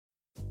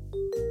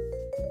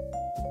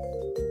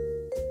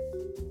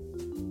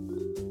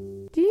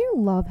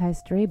you love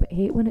history but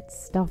hate when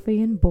it's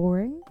stuffy and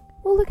boring?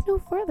 Well, look no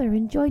further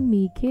and join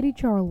me, Katie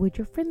Charlwood,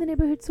 your friendly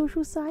neighbourhood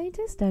social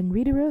scientist and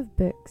reader of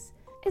books,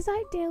 as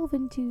I delve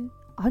into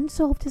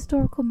unsolved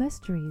historical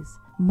mysteries,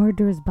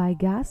 murders by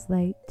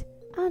gaslight,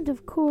 and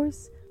of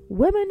course,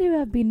 women who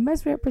have been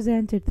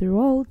misrepresented through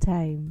all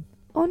time.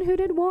 On Who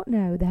Did What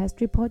Now, the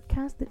history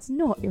podcast that's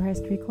not your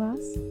history class.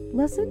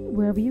 Listen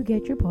wherever you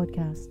get your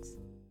podcasts.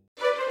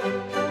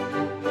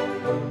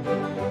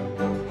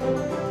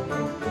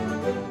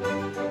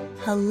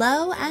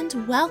 Hello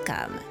and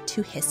welcome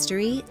to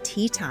History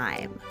Tea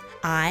Time.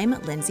 I'm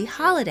Lindsay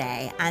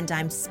Holiday and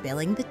I'm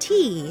spilling the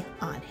tea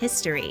on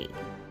history.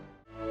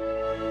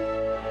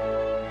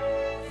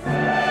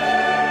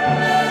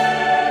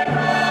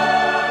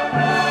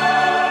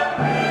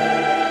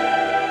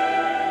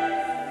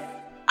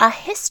 A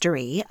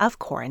history of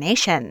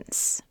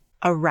coronations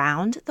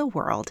around the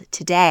world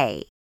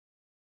today.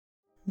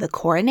 The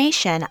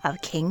coronation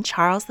of King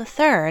Charles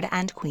III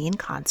and Queen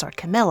Consort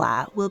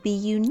Camilla will be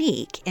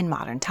unique in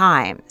modern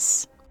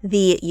times.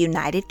 The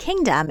United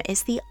Kingdom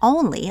is the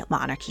only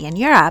monarchy in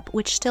Europe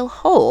which still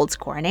holds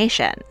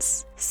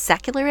coronations.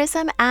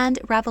 Secularism and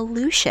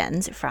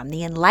revolutions from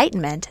the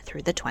Enlightenment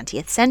through the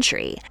 20th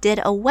century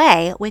did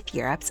away with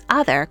Europe's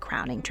other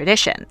crowning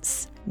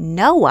traditions.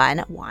 No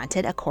one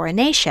wanted a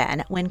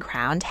coronation when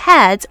crowned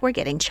heads were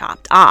getting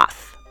chopped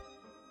off.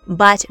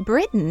 But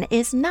Britain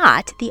is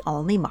not the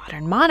only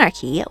modern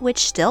monarchy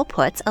which still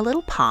puts a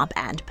little pomp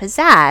and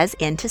pizzazz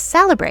into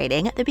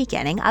celebrating the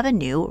beginning of a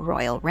new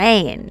royal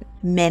reign.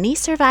 Many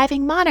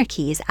surviving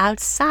monarchies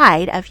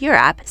outside of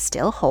Europe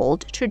still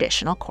hold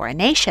traditional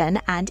coronation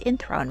and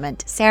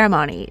enthronement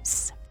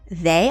ceremonies.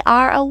 They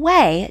are a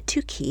way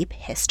to keep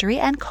history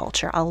and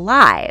culture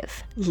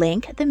alive,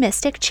 link the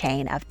mystic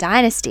chain of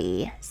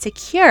dynasty,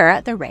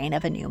 secure the reign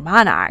of a new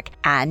monarch,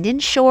 and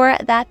ensure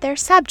that their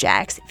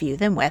subjects view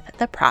them with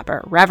the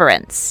proper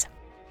reverence.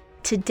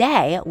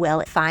 Today,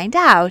 we'll find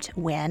out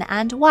when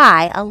and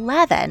why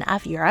 11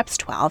 of Europe's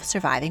 12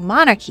 surviving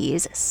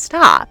monarchies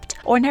stopped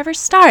or never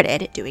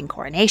started doing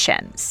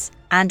coronations,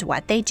 and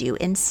what they do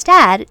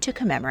instead to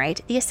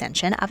commemorate the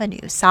ascension of a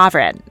new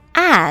sovereign,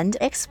 and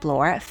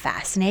explore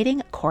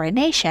fascinating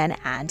coronation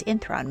and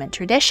enthronement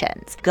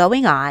traditions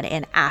going on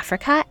in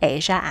Africa,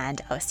 Asia,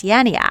 and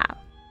Oceania.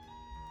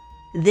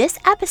 This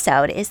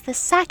episode is the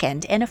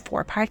second in a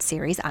 4-part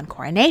series on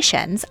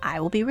coronations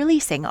I will be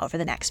releasing over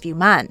the next few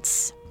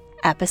months.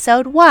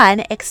 Episode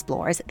 1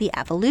 explores the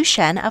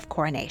evolution of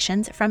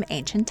coronations from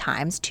ancient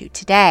times to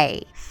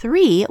today.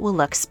 3 will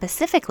look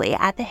specifically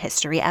at the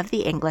history of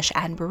the English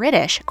and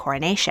British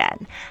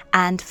coronation.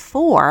 And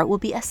 4 will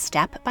be a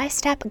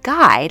step-by-step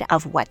guide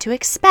of what to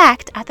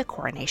expect at the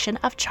coronation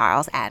of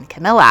Charles and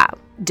Camilla.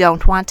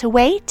 Don't want to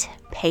wait?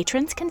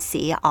 Patrons can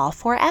see all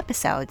 4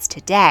 episodes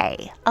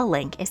today. A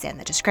link is in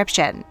the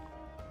description.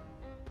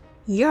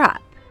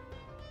 Europe.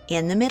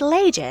 In the Middle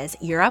Ages,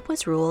 Europe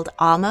was ruled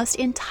almost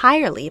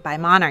entirely by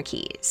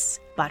monarchies,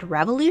 but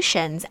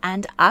revolutions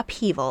and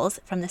upheavals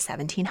from the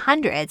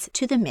 1700s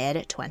to the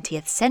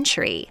mid-20th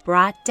century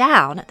brought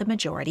down the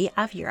majority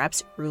of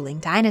Europe's ruling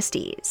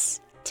dynasties.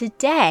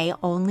 Today,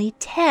 only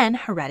 10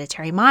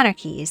 hereditary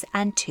monarchies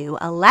and 2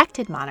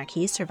 elected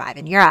monarchies survive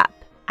in Europe.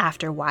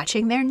 After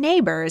watching their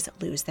neighbors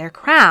lose their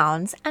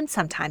crowns and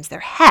sometimes their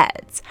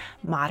heads,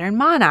 modern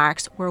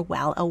monarchs were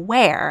well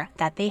aware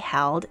that they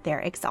held their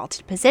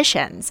exalted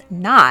positions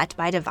not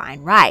by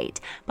divine right,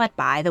 but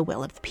by the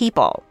will of the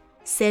people.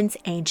 Since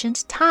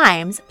ancient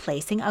times,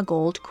 placing a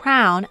gold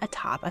crown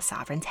atop a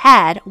sovereign's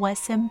head was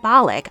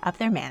symbolic of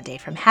their mandate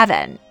from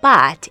heaven.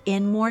 But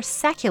in more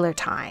secular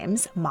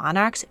times,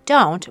 monarchs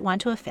don't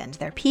want to offend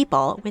their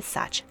people with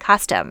such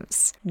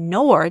customs,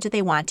 nor do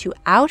they want to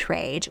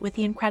outrage with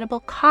the incredible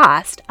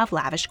cost of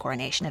lavish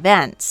coronation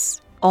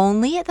events.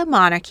 Only the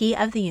monarchy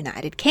of the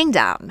United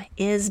Kingdom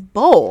is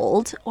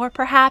bold, or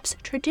perhaps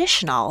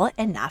traditional,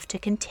 enough to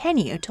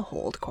continue to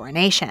hold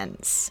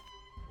coronations.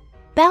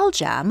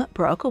 Belgium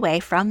broke away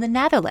from the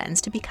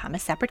Netherlands to become a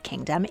separate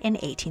kingdom in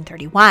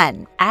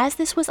 1831. As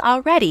this was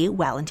already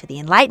well into the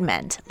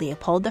Enlightenment,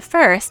 Leopold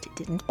I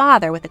didn't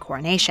bother with the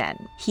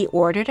coronation. He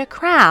ordered a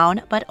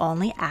crown, but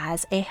only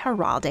as a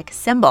heraldic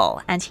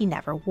symbol, and he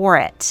never wore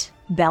it.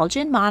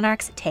 Belgian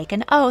monarchs take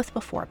an oath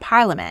before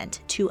Parliament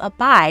to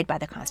abide by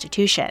the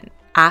Constitution.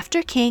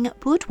 After King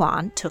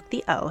Baudouin took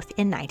the oath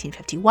in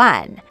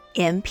 1951,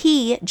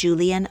 MP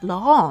Julien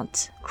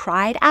Laurent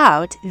cried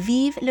out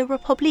 "Vive la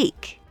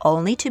République,"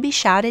 only to be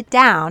shouted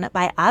down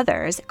by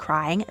others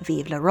crying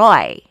 "Vive le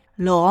Roi."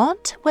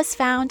 Laurent was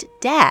found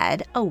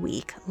dead a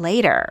week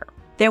later.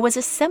 There was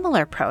a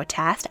similar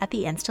protest at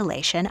the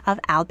installation of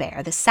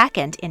Albert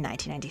II in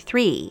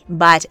 1993,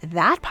 but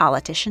that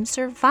politician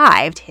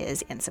survived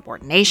his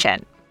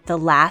insubordination. The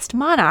last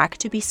monarch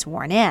to be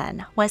sworn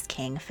in was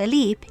King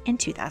Philippe in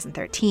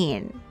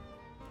 2013.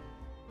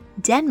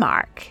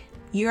 Denmark,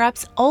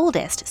 Europe's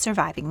oldest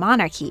surviving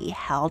monarchy,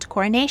 held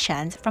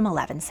coronations from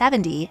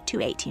 1170 to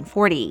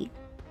 1840.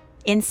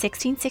 In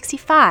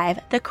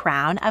 1665, the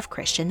crown of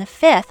Christian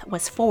V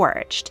was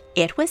forged.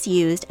 It was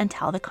used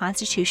until the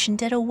Constitution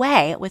did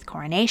away with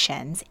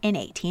coronations in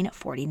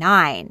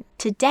 1849.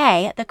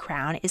 Today, the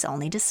crown is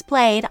only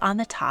displayed on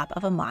the top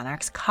of a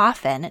monarch's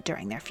coffin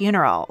during their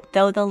funeral,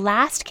 though the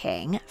last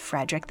king,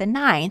 Frederick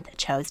IX,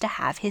 chose to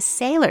have his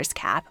sailor's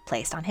cap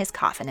placed on his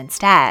coffin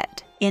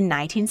instead. In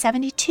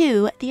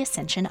 1972, the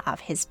accession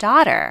of his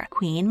daughter,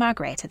 Queen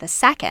Margrethe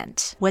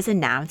II, was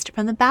announced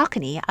from the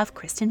balcony of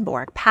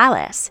Christiansborg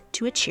Palace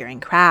to a cheering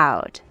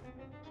crowd.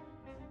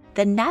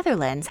 The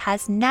Netherlands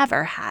has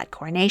never had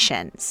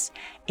coronations.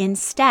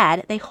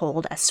 Instead, they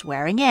hold a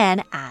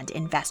swearing-in and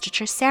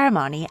investiture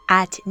ceremony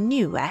at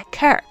Nieuwe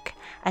Kerk,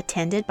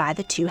 attended by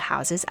the two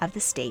houses of the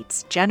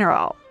States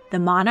General. The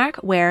monarch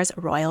wears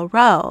royal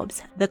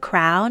robes. The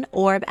crown,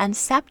 orb, and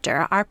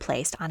scepter are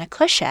placed on a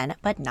cushion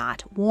but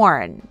not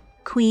worn.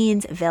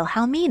 Queens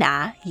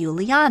Wilhelmina,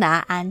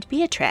 Juliana, and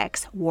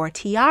Beatrix wore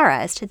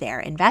tiaras to their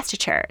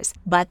investitures,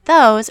 but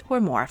those were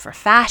more for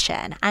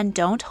fashion and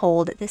don't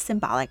hold the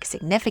symbolic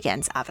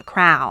significance of a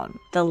crown.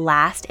 The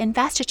last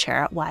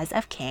investiture was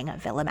of King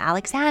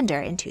Willem-Alexander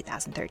in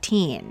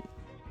 2013.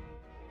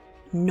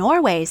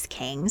 Norway's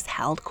kings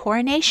held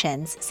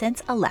coronations since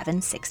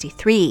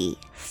 1163,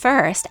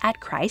 first at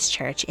Christ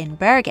Church in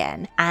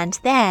Bergen and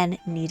then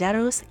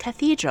Nidaros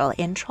Cathedral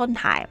in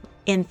Trondheim.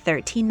 In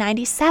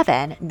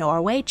 1397,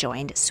 Norway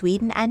joined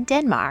Sweden and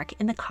Denmark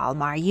in the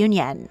Kalmar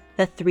Union.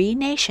 The three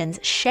nations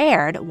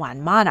shared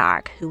one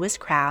monarch who was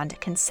crowned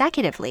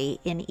consecutively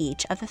in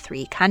each of the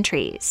three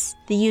countries.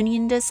 The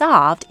union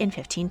dissolved in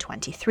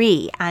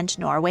 1523, and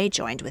Norway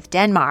joined with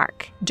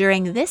Denmark.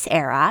 During this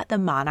era, the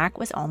monarch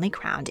was only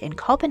crowned in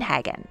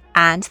Copenhagen,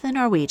 and the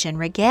Norwegian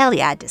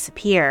regalia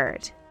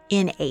disappeared.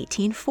 In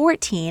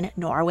 1814,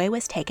 Norway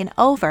was taken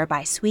over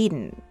by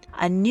Sweden.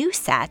 A new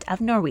set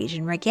of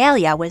Norwegian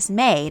regalia was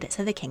made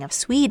so the King of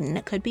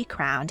Sweden could be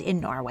crowned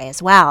in Norway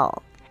as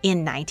well.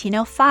 In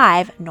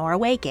 1905,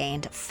 Norway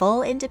gained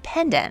full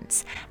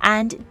independence,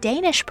 and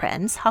Danish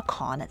Prince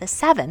Haakon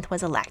VII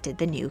was elected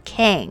the new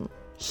king.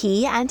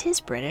 He and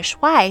his British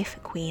wife,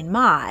 Queen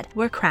Maud,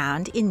 were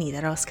crowned in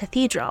Nidaros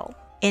Cathedral.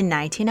 In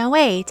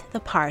 1908, the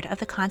part of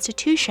the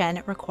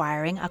Constitution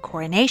requiring a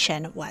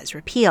coronation was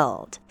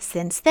repealed.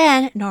 Since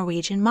then,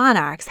 Norwegian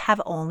monarchs have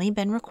only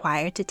been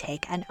required to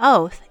take an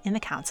oath in the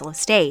Council of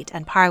State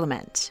and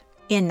Parliament.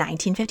 In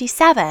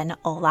 1957,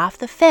 Olaf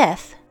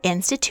V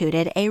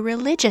instituted a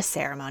religious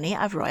ceremony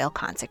of royal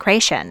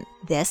consecration.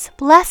 This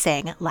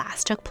blessing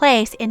last took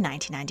place in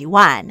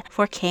 1991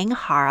 for King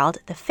Harald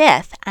V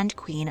and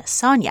Queen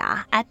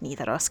Sonja at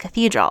Nidaros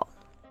Cathedral.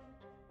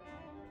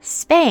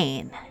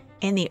 Spain.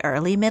 In the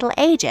early Middle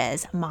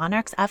Ages,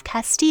 monarchs of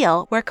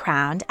Castile were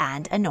crowned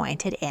and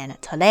anointed in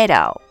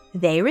Toledo.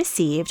 They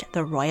received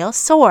the royal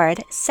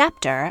sword,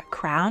 scepter,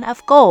 crown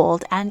of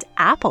gold, and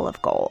apple of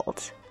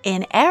gold.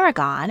 In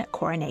Aragon,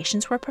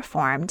 coronations were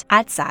performed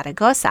at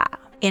Zaragoza.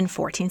 In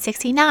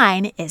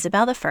 1469,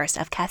 Isabel I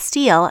of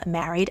Castile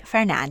married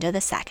Fernando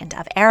II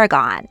of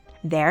Aragon.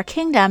 Their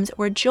kingdoms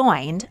were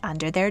joined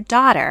under their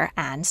daughter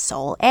and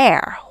sole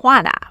heir,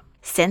 Juana.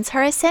 Since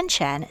her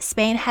ascension,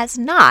 Spain has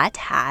not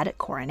had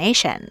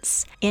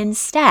coronations.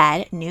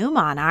 Instead, new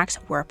monarchs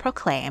were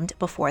proclaimed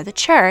before the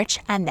church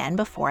and then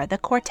before the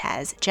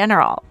Cortes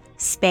General.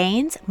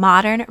 Spain's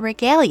modern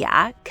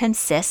regalia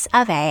consists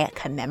of a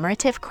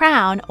commemorative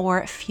crown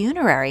or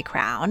funerary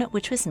crown,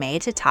 which was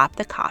made to top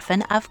the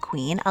coffin of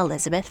Queen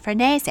Elizabeth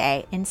Farnese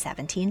in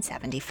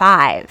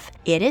 1775.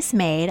 It is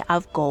made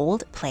of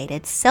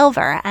gold-plated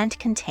silver and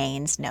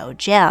contains no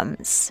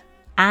gems.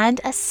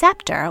 And a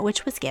scepter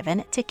which was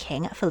given to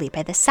King Felipe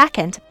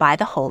II by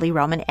the Holy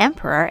Roman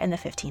Emperor in the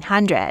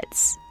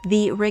 1500s.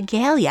 The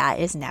regalia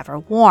is never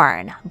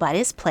worn, but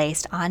is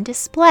placed on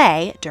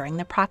display during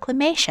the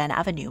proclamation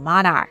of a new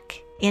monarch.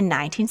 In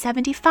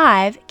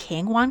 1975,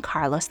 King Juan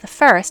Carlos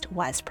I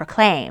was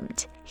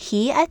proclaimed.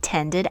 He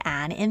attended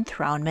an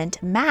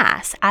enthronement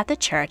mass at the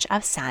Church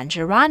of San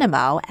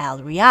Geronimo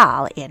el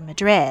Real in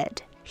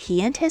Madrid.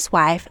 He and his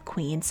wife,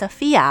 Queen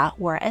Sofia,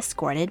 were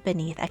escorted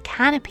beneath a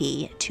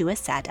canopy to a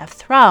set of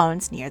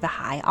thrones near the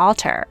high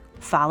altar.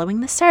 Following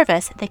the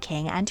service, the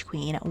king and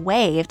queen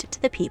waved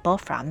to the people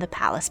from the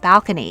palace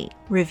balcony,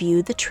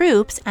 reviewed the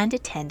troops, and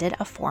attended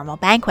a formal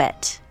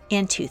banquet.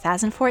 In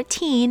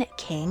 2014,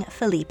 King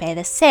Felipe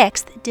VI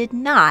did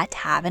not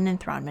have an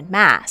enthronement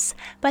mass,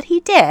 but he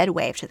did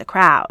wave to the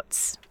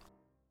crowds.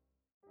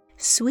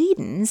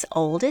 Sweden's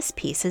oldest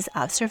pieces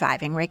of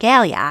surviving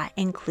regalia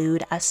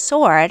include a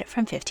sword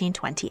from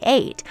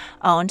 1528,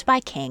 owned by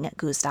King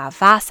Gustav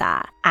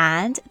Vasa,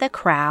 and the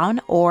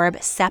crown,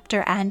 orb,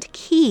 scepter, and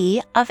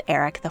key of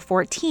Eric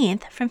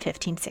XIV from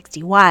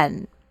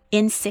 1561.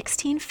 In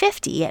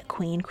 1650,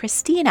 Queen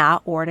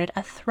Christina ordered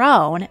a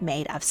throne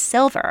made of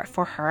silver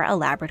for her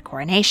elaborate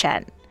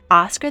coronation.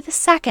 Oscar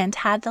II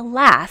had the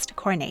last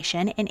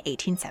coronation in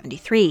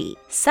 1873.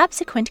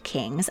 Subsequent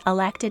kings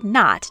elected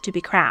not to be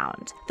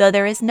crowned, though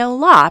there is no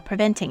law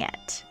preventing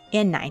it.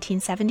 In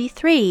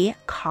 1973,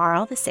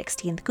 Carl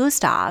XVI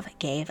Gustav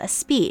gave a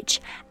speech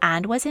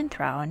and was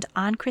enthroned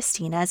on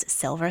Christina's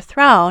silver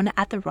throne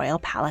at the Royal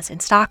Palace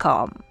in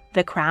Stockholm.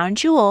 The crown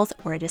jewels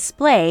were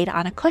displayed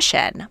on a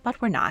cushion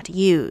but were not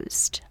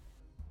used.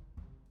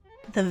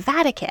 The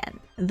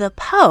Vatican. The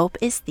Pope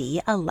is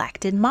the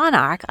elected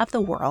monarch of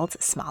the world's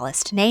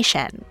smallest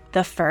nation.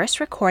 The first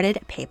recorded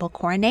papal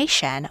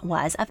coronation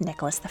was of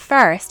Nicholas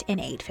I in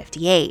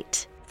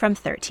 858. From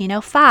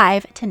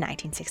 1305 to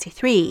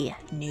 1963,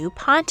 new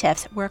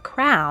pontiffs were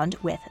crowned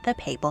with the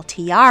papal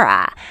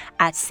tiara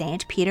at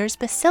St. Peter's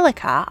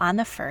Basilica on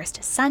the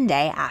first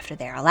Sunday after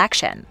their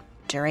election.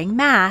 During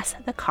Mass,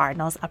 the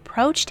cardinals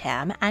approached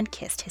him and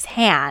kissed his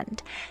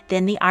hand.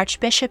 Then the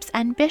archbishops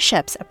and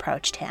bishops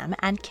approached him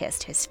and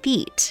kissed his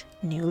feet.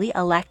 Newly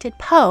elected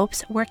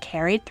popes were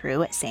carried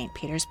through St.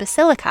 Peter's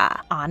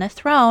Basilica on a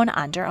throne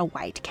under a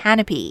white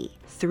canopy.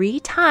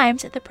 3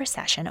 times the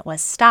procession was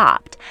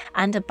stopped,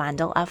 and a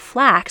bundle of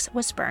flax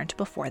was burnt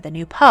before the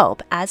new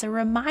pope as a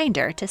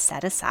reminder to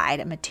set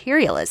aside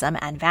materialism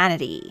and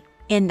vanity.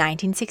 In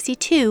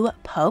 1962,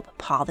 Pope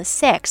Paul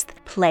VI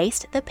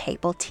placed the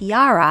papal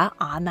tiara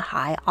on the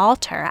high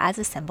altar as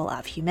a symbol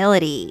of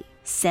humility.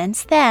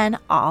 Since then,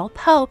 all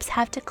popes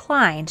have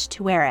declined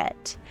to wear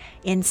it,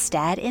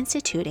 instead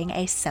instituting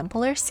a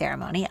simpler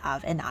ceremony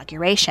of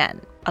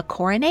inauguration. A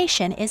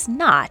coronation is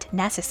not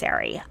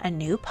necessary. A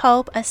new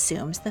pope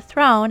assumes the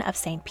throne of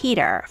St.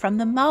 Peter from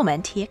the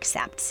moment he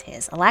accepts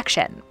his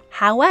election.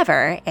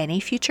 However, any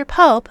future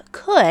pope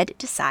could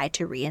decide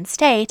to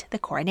reinstate the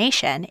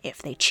coronation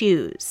if they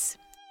choose.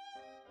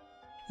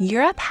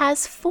 Europe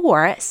has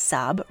 4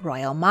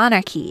 sub-royal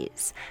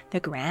monarchies, the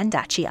Grand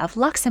Duchy of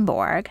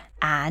Luxembourg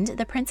and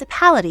the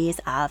Principalities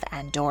of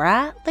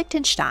Andorra,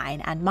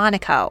 Liechtenstein, and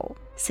Monaco.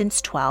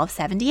 Since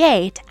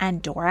 1278,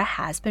 Andorra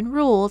has been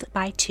ruled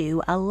by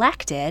 2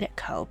 elected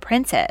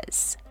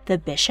co-princes, the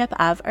Bishop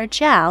of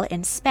Urgell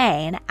in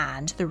Spain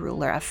and the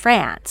ruler of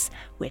France,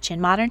 which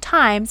in modern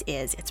times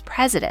is its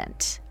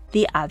president.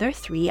 The other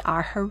 3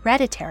 are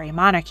hereditary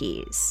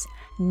monarchies.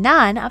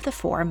 None of the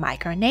 4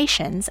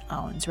 micronations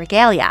owns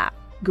regalia.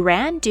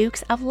 Grand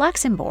Dukes of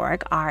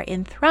Luxembourg are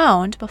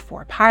enthroned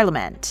before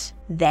Parliament.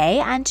 They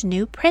and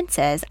new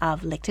princes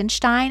of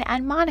Liechtenstein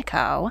and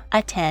Monaco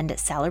attend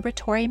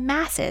celebratory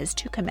masses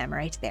to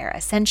commemorate their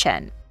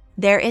ascension.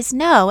 There is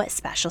no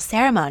special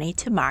ceremony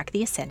to mark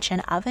the ascension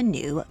of a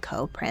new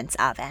co-prince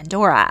of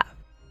Andorra.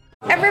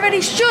 Everybody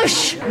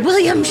shush!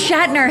 William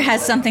Shatner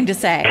has something to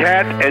say.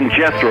 Cat and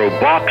Jethro,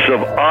 box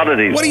of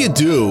oddities. What do you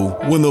do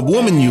when the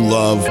woman you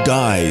love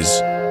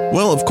dies?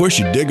 Well, of course,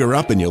 you dig her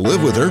up and you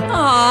live with her.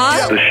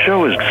 Aww. The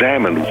show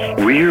examines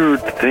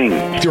weird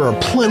things. There are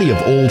plenty of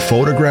old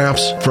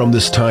photographs from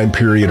this time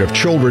period of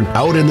children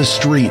out in the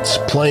streets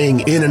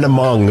playing in and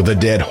among the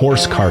dead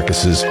horse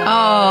carcasses.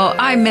 Oh,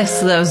 I miss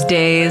those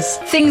days.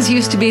 Things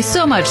used to be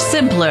so much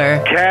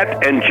simpler.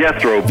 Cat and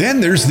Jethro. Then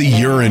there's the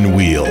urine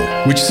wheel,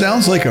 which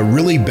sounds like a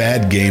really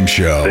bad game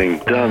show.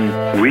 They've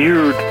done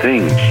weird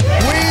things.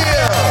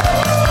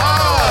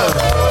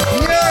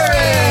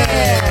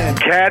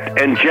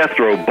 Cat and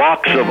Jethro,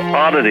 box of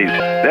oddities.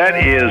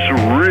 That is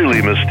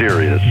really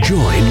mysterious.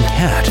 Join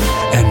Cat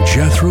and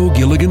Jethro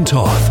Gilligan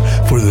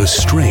Toth for the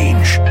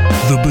strange,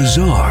 the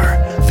bizarre,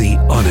 the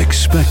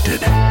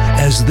unexpected,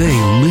 as they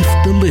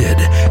lift the lid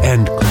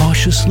and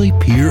cautiously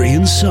peer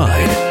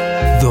inside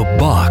the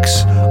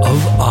Box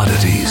of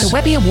Oddities. The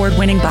Webby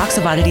Award-winning Box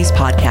of Oddities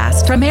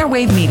podcast from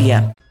Airwave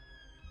Media.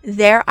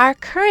 There are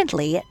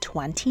currently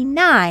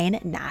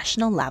 29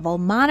 national-level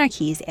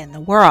monarchies in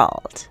the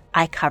world.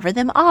 I cover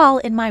them all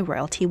in my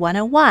Royalty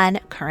 101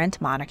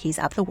 Current Monarchies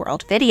of the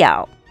World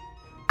video.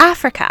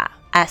 Africa.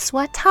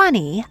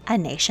 Eswatini, a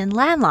nation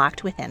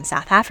landlocked within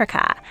South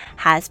Africa,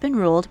 has been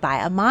ruled by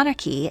a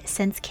monarchy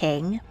since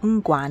King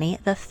Mngwani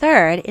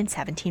III in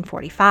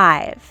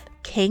 1745.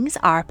 Kings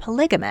are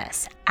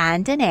polygamous,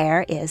 and an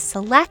heir is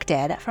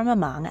selected from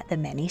among the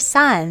many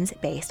sons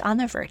based on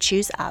the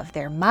virtues of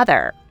their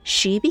mother.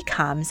 She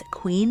becomes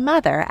queen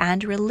mother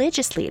and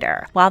religious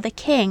leader, while the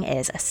king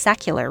is a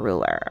secular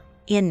ruler.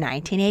 In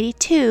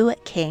 1982,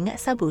 King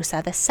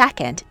Sabusa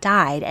II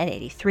died at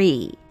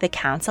 83. The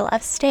Council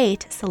of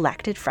State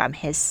selected from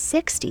his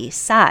 60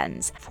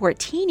 sons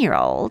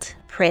 14-year-old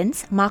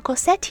Prince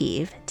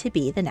Makhosetive to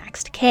be the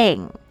next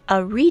king.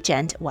 A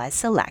regent was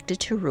selected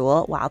to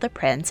rule while the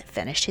prince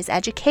finished his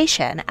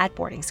education at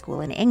boarding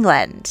school in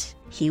England.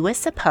 He was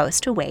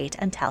supposed to wait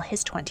until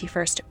his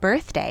 21st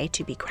birthday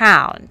to be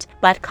crowned,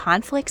 but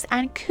conflicts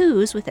and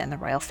coups within the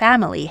royal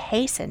family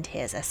hastened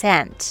his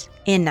ascent.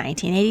 In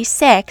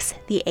 1986,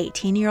 the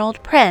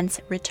 18-year-old prince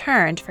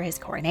returned for his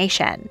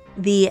coronation.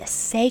 The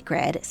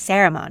sacred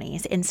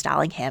ceremonies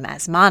installing him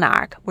as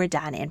monarch were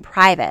done in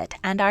private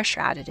and are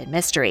shrouded in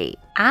mystery.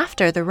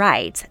 After the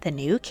rites, the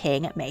new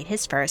king made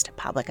his first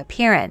public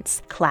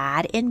appearance,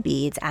 clad in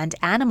beads and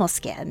animal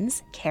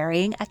skins,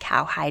 carrying a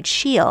cowhide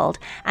shield,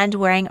 and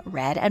wearing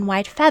red and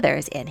white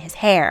feathers in his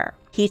hair.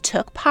 He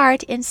took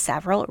part in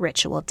several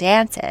ritual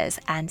dances,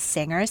 and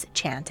singers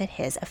chanted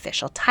his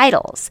official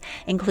titles,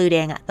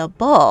 including the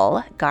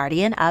Bull,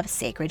 guardian of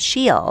sacred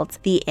shields,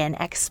 the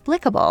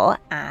Inexplicable,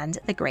 and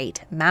the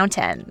Great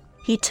Mountain.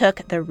 He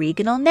took the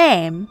regnal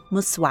name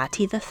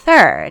Mswati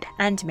III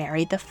and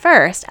married the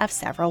first of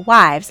several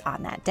wives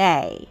on that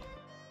day.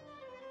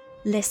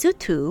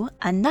 Lesotho,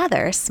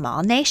 another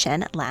small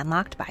nation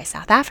landlocked by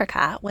South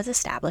Africa, was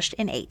established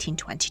in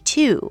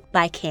 1822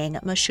 by King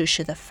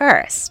Moshoeshoe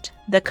I.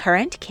 The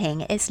current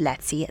king is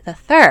Letsie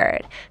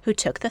III, who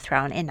took the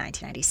throne in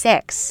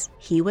 1996.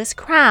 He was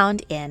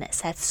crowned in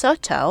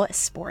Setsoto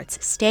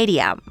Sports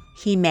Stadium.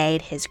 He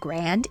made his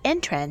grand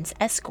entrance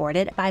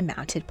escorted by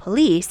mounted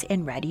police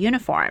in red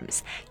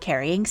uniforms,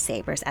 carrying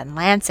sabers and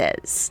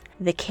lances.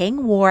 The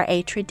king wore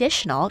a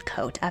traditional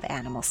coat of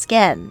animal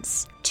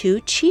skins.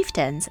 2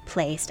 chieftains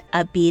placed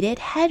a beaded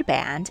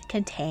headband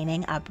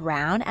containing a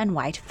brown and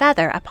white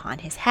feather upon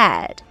his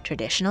head.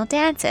 Traditional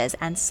dances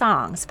and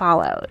songs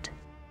followed.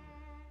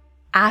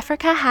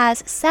 Africa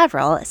has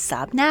several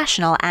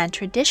subnational and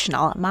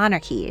traditional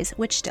monarchies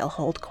which still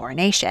hold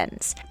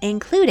coronations,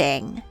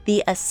 including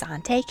the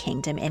Asante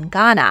Kingdom in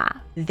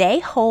Ghana. They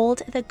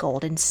hold the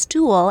golden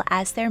stool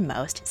as their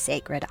most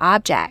sacred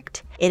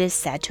object. It is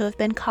said to have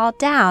been called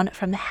down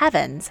from the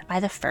heavens by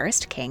the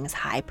first king's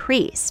high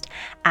priest,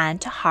 and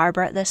to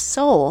harbor the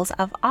souls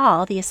of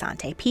all the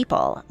Asante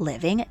people,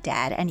 living,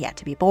 dead, and yet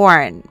to be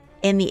born.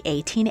 In the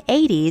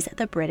 1880s,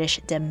 the British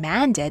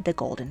demanded the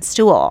golden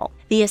stool.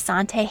 The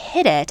Asante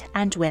hid it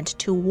and went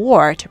to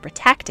war to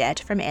protect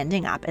it from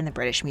ending up in the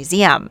British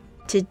Museum.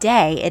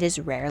 Today, it is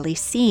rarely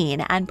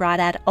seen and brought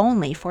out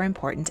only for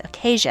important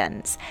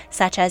occasions,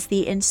 such as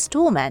the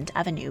installment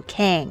of a new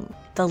king.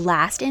 The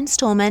last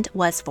installment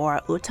was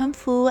for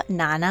Utumfu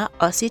Nana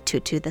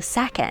Ositutu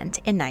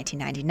II in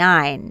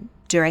 1999.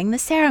 During the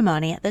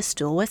ceremony, the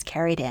stool was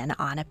carried in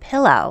on a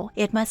pillow.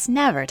 It must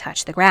never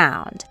touch the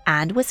ground,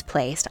 and was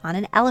placed on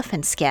an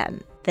elephant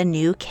skin. The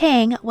new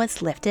king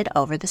was lifted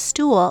over the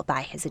stool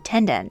by his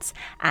attendants,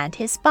 and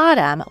his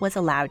bottom was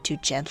allowed to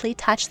gently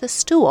touch the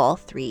stool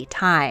 3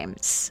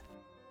 times.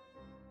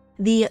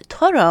 The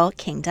Toro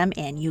Kingdom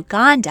in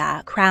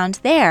Uganda crowned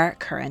their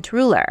current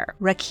ruler,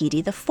 Rakiti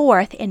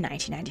IV, in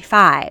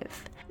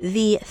 1995.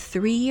 The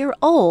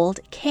 3-year-old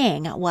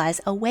king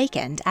was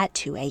awakened at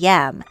 2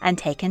 a.m. and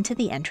taken to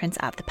the entrance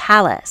of the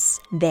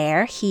palace.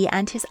 There, he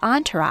and his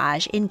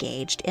entourage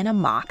engaged in a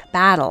mock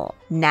battle.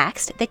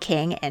 Next, the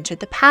king entered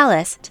the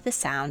palace to the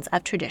sounds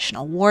of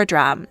traditional war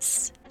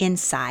drums.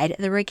 Inside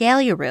the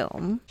regalia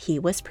room, he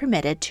was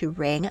permitted to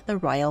ring the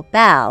royal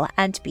bell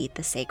and beat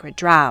the sacred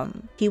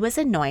drum. He was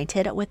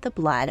anointed with the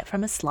blood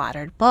from a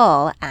slaughtered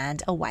bull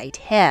and a white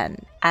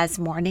hen. As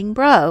morning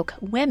broke,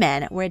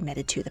 women were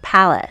admitted to the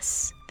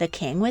palace. The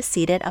king was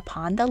seated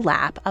upon the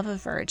lap of a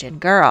virgin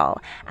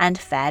girl and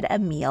fed a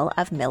meal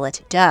of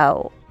millet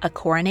dough. A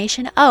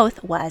coronation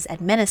oath was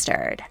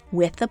administered,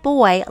 with the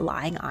boy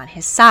lying on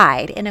his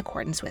side in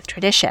accordance with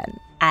tradition.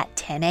 At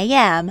 10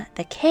 a.m.,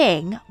 the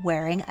king,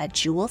 wearing a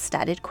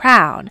jewel-studded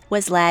crown,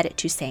 was led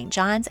to St.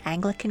 John's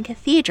Anglican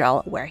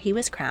Cathedral, where he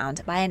was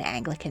crowned by an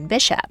Anglican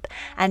bishop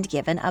and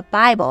given a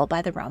Bible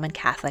by the Roman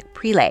Catholic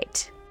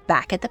prelate.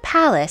 Back at the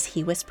palace,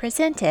 he was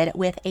presented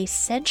with a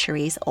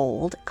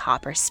centuries-old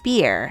copper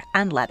spear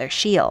and leather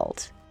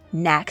shield.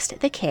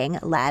 Next, the king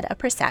led a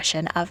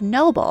procession of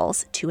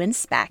nobles to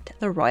inspect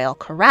the royal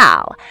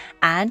corral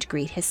and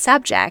greet his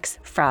subjects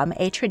from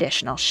a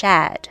traditional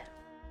shed.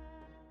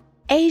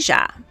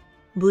 Asia.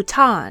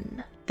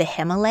 Bhutan. The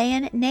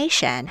Himalayan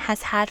nation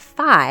has had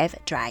 5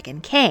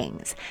 dragon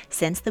kings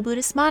since the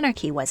Buddhist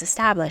monarchy was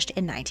established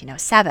in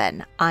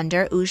 1907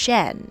 under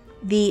Ujjain.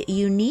 The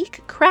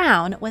unique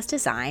crown was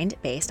designed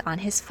based on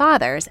his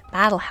father's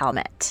battle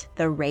helmet.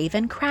 The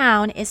raven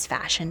crown is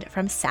fashioned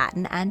from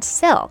satin and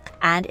silk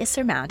and is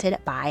surmounted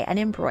by an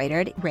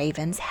embroidered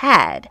raven's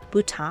head,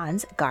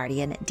 Bhutan's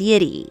guardian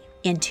deity.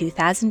 In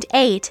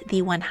 2008,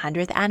 the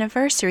 100th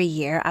anniversary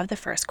year of the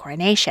first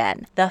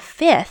coronation, the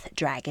 5th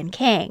Dragon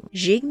King,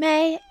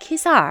 Jigme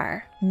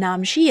Khizar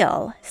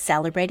Namgyel,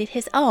 celebrated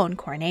his own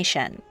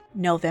coronation.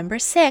 November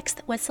 6th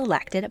was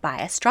selected by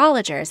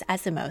astrologers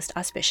as the most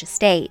auspicious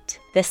date.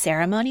 The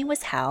ceremony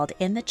was held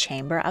in the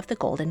Chamber of the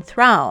Golden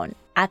Throne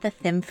at the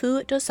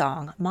Thimphu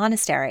Dozong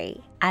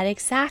Monastery. At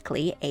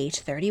exactly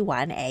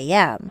 8:31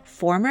 a.m.,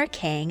 former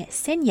King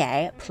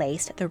Sinye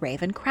placed the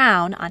raven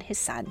crown on his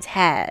son's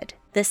head.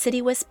 The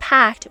city was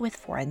packed with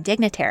foreign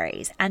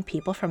dignitaries and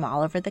people from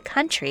all over the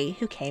country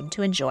who came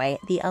to enjoy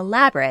the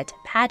elaborate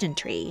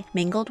pageantry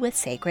mingled with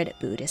sacred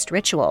Buddhist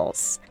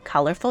rituals.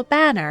 Colorful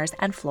banners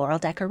and floral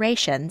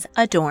decorations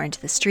adorned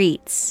the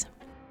streets.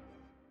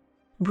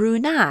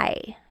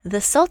 Brunei.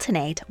 The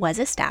Sultanate was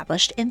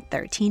established in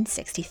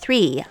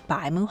 1363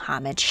 by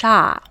Muhammad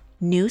Shah.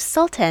 New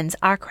sultans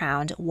are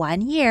crowned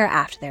 1 year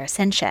after their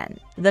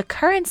ascension. The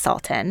current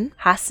sultan,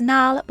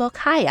 Hassanal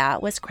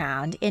Bolkiah, was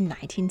crowned in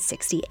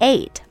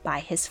 1968 by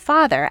his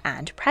father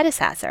and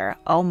predecessor,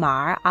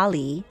 Omar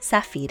Ali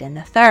Safieddin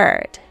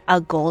III.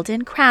 A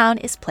golden crown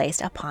is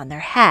placed upon their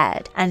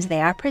head, and they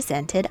are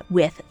presented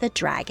with the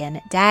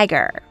dragon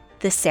dagger.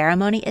 The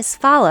ceremony is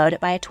followed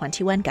by a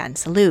 21-gun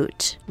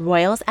salute.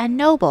 Royals and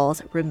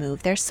nobles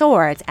remove their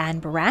swords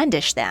and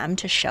brandish them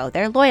to show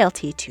their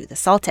loyalty to the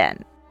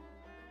sultan.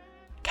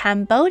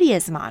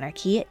 Cambodia's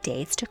monarchy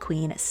dates to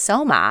Queen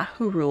Soma,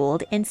 who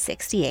ruled in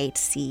 68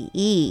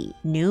 CE.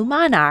 New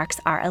monarchs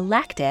are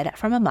elected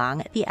from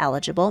among the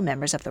eligible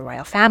members of the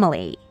royal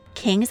family.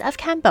 Kings of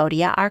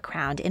Cambodia are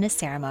crowned in a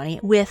ceremony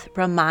with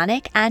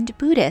Brahmanic and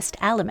Buddhist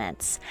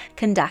elements,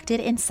 conducted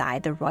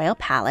inside the royal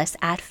palace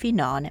at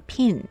Phnom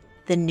Penh.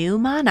 The new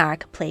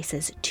monarch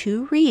places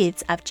 2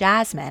 wreaths of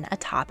jasmine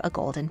atop a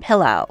golden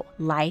pillow,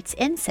 lights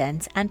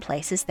incense, and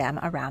places them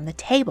around the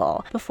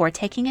table before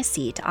taking a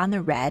seat on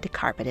the red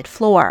carpeted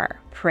floor.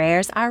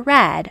 Prayers are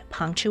read,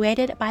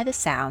 punctuated by the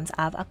sounds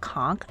of a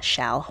conch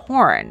shell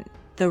horn.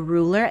 The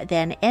ruler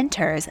then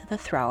enters the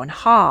throne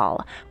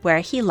hall,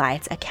 where he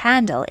lights a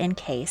candle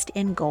encased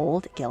in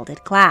gold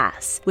gilded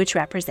glass, which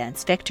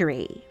represents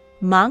victory.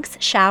 Monks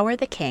shower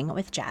the king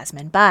with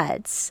jasmine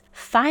buds.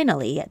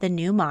 Finally, the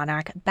new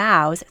monarch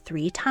bows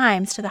 3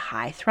 times to the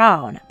high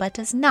throne, but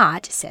does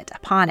not sit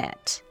upon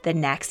it. The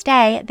next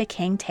day, the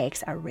king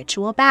takes a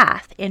ritual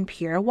bath in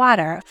pure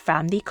water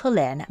from the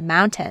Kulin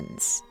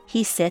Mountains.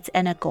 He sits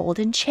in a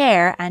golden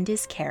chair and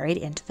is carried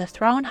into the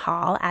throne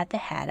hall at the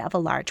head of a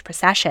large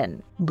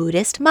procession.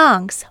 Buddhist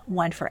monks,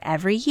 1 for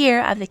every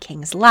year of the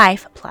king's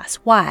life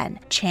 +1,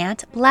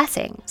 chant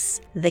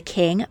blessings. The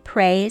king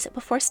prays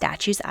before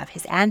statues of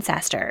his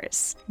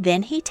ancestors.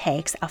 Then he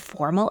takes a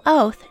formal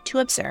oath to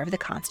observe the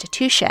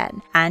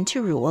Constitution and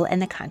to rule in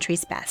the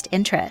country's best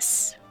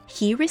interests.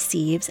 He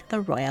receives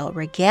the royal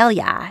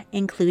regalia,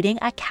 including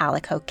a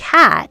calico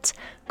cat,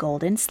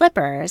 golden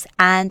slippers,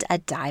 and a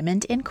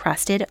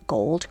diamond-encrusted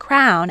gold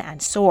crown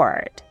and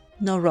sword.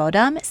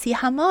 Norodom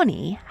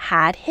Sihamoni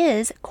had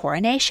his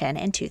coronation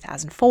in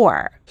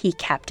 2004. He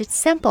kept it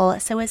simple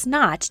so as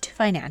not to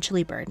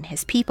financially burden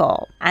his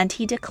people, and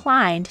he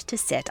declined to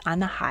sit on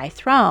the high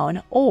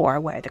throne or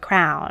wear the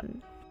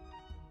crown.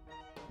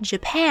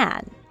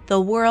 Japan. The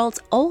world's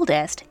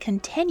oldest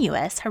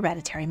continuous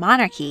hereditary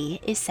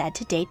monarchy is said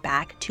to date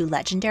back to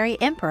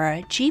legendary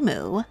Emperor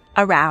Jimmu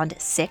around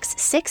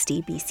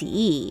 660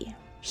 BCE.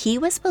 He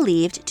was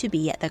believed to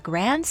be the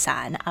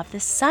grandson of the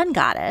sun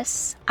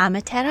goddess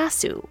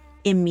Amaterasu.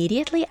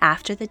 Immediately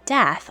after the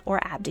death or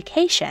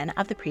abdication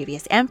of the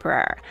previous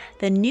emperor,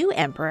 the new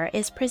emperor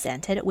is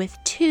presented with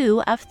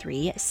 2 of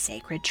 3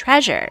 sacred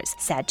treasures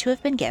said to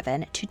have been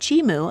given to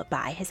Jimmu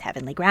by his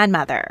heavenly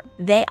grandmother.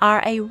 They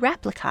are a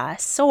replica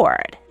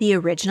sword. The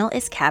original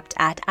is kept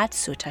at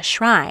Atsuta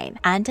Shrine,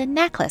 and a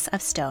necklace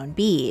of stone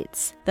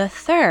beads. The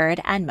third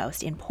and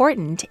most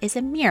important is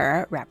a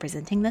mirror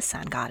representing the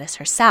sun goddess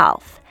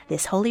herself.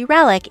 This holy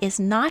relic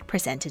is not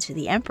presented to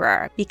the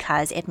emperor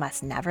because it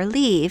must never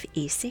leave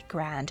Isi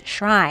Grand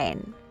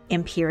Shrine.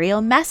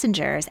 Imperial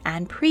messengers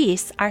and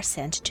priests are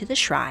sent to the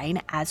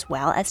shrine as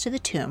well as to the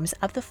tombs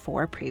of the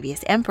 4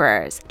 previous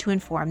emperors to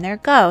inform their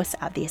ghosts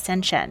of the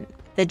ascension.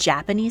 The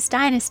Japanese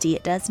dynasty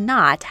does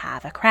not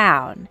have a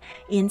crown.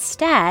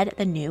 Instead,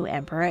 the new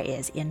emperor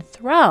is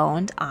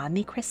enthroned on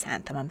the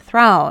chrysanthemum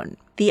throne.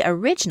 The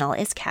original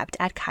is kept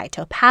at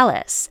Kaito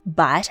Palace,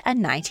 but a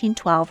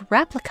 1912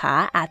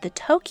 replica at the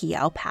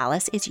Tokyo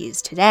Palace is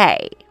used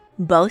today.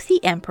 Both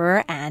the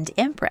emperor and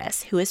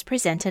empress, who is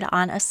presented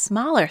on a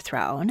smaller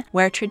throne,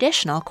 wear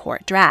traditional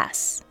court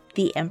dress.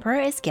 The emperor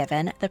is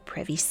given the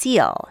privy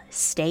seal,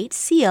 state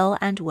seal,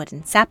 and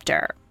wooden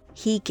scepter.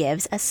 He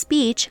gives a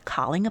speech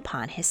calling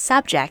upon his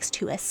subjects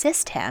to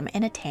assist him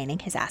in attaining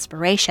his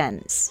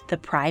aspirations. The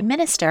prime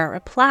minister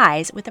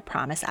replies with a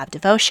promise of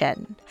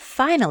devotion.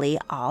 Finally,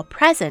 all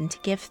present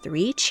give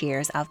 3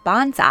 cheers of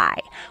bonsai,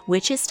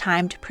 which is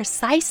timed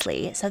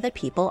precisely so that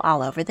people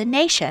all over the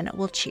nation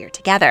will cheer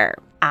together.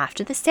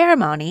 After the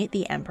ceremony,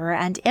 the emperor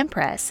and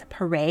empress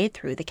parade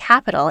through the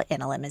capital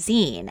in a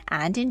limousine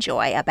and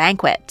enjoy a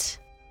banquet.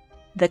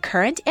 The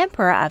current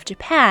emperor of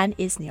Japan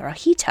is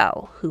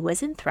Naruhito, who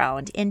was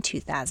enthroned in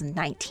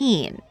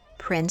 2019.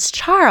 Prince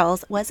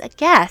Charles was a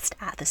guest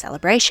at the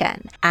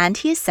celebration, and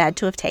he is said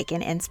to have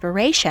taken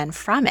inspiration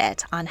from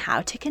it on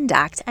how to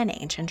conduct an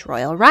ancient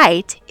royal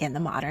rite in the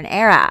modern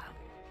era.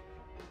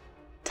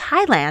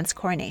 Thailand's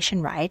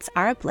coronation rites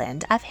are a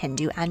blend of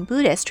Hindu and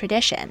Buddhist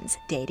traditions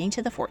dating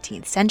to the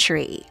 14th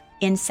century.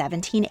 In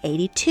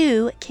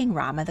 1782, King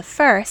Rama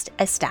I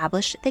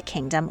established the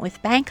kingdom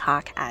with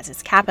Bangkok as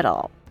its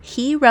capital.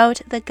 He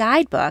wrote the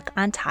guidebook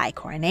on Thai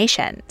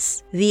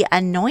coronations. The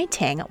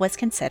anointing was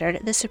considered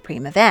the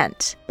supreme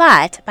event,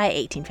 but by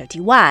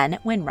 1851,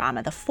 when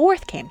Rama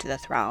IV came to the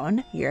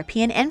throne,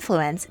 European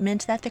influence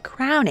meant that the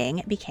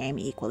crowning became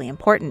equally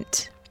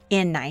important.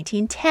 In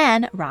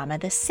 1910, Rama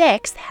VI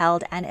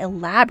held an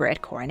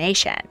elaborate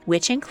coronation,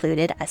 which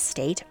included a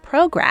state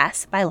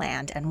progress by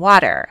land and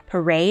water,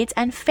 parades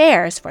and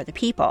fairs for the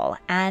people,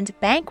 and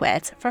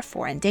banquets for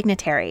foreign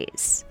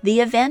dignitaries.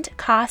 The event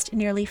cost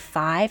nearly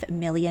 5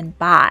 million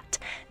baht,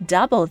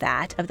 double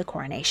that of the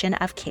coronation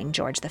of King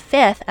George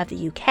V of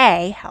the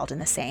UK held in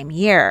the same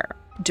year.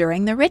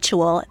 During the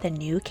ritual, the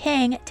new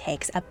king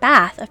takes a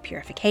bath of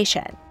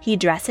purification. He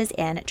dresses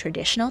in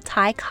traditional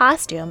Thai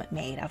costume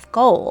made of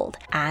gold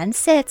and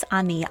sits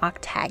on the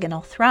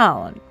octagonal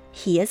throne.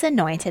 He is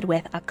anointed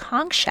with a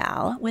conch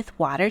shell with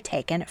water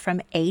taken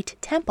from 8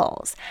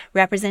 temples,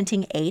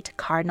 representing 8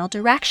 cardinal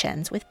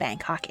directions with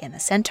Bangkok in the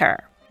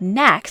center.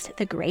 Next,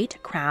 the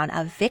great crown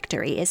of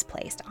victory is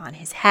placed on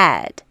his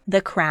head. The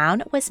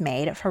crown was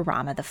made for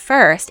Rama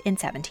I in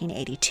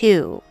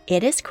 1782.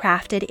 It is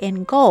crafted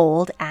in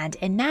gold and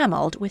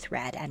enameled with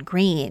red and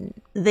green.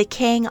 The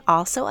king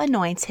also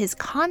anoints his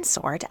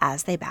consort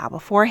as they bow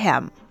before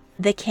him.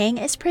 The king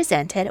is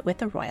presented with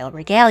the royal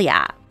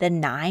regalia, the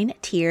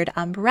 9-tiered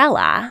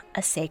umbrella,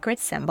 a sacred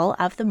symbol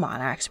of the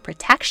monarch's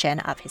protection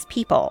of his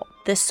people,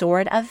 the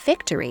sword of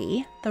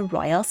victory, the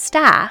royal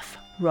staff,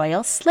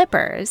 royal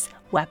slippers,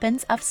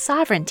 weapons of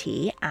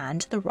sovereignty,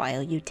 and the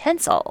royal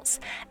utensils,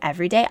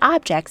 everyday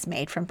objects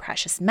made from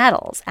precious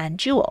metals and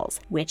jewels,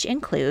 which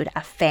include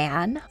a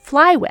fan,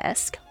 fly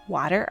whisk,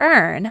 water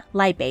urn,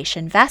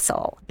 libation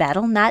vessel,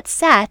 betel nut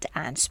set,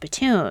 and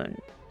spittoon.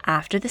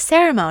 After the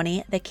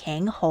ceremony, the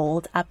king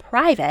holds a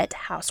private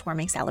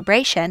housewarming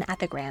celebration at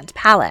the Grand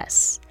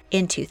Palace.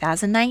 In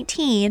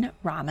 2019,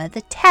 Rama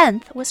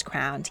X was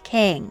crowned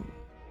king.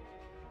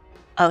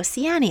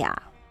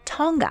 Oceania,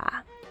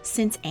 Tonga.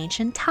 Since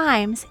ancient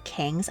times,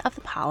 kings of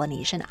the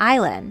Polynesian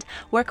island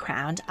were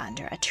crowned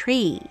under a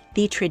tree.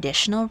 The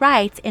traditional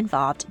rites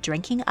involved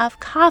drinking of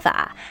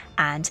kava,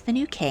 and the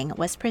new king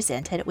was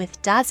presented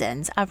with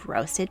dozens of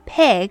roasted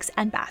pigs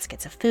and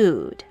baskets of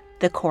food.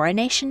 The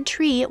coronation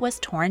tree was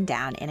torn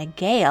down in a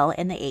gale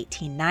in the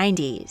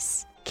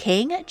 1890s.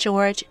 King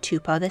George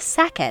Tupou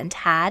II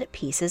had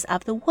pieces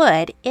of the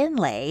wood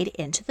inlaid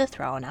into the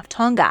throne of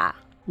Tonga.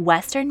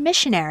 Western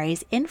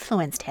missionaries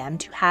influenced him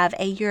to have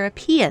a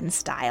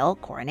European-style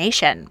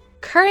coronation.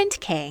 Current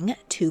king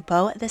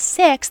Tupou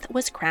VI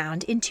was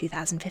crowned in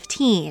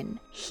 2015.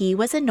 He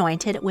was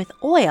anointed with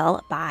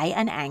oil by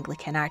an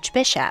Anglican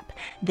archbishop,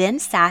 then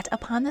sat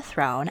upon the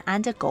throne,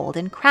 and a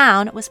golden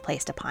crown was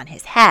placed upon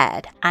his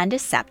head, and a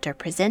scepter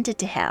presented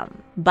to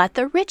him. But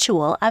the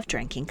ritual of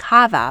drinking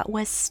kava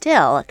was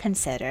still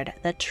considered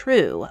the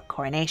true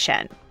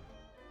coronation.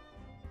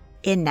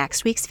 In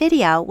next week's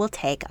video, we'll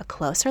take a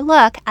closer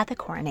look at the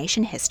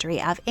coronation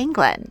history of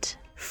England.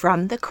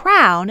 From the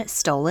crown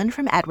stolen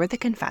from Edward the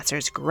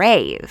Confessor's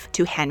grave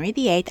to Henry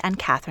VIII and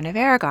Catherine of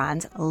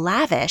Aragon's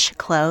lavish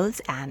clothes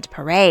and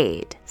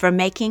parade. From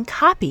making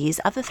copies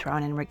of the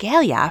throne and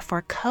regalia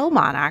for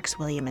co-monarchs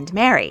William and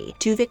Mary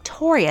to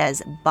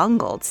Victoria's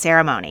bungled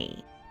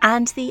ceremony.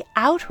 And the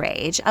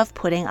outrage of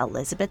putting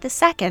Elizabeth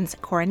II's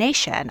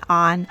coronation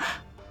on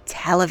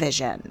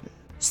television.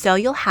 So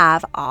you'll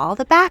have all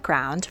the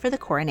background for the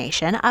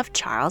coronation of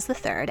Charles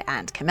III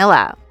and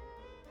Camilla.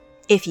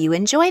 If you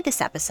enjoyed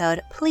this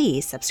episode,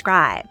 please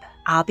subscribe.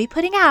 I'll be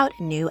putting out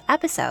new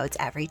episodes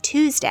every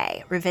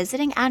Tuesday,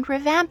 revisiting and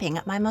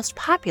revamping my most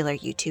popular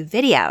YouTube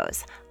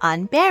videos,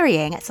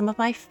 unburying some of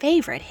my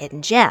favorite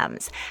hidden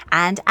gems,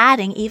 and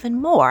adding even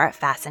more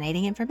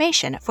fascinating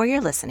information for your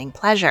listening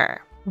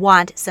pleasure.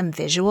 Want some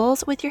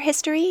visuals with your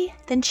history?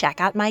 Then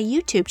check out my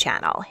YouTube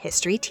channel,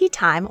 History Tea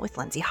Time with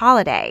Lindsay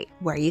Holiday,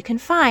 where you can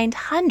find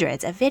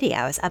hundreds of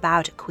videos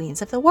about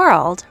queens of the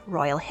world,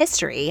 royal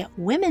history,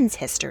 women's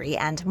history,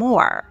 and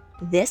more.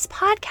 This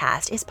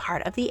podcast is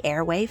part of the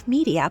Airwave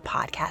Media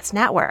Podcast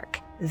Network.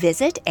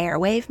 Visit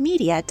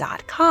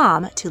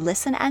airwavemedia.com to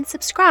listen and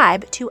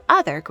subscribe to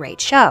other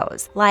great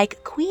shows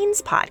like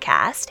Queen's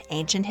Podcast,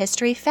 Ancient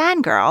History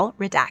Fangirl,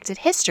 Redacted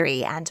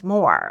History, and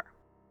more.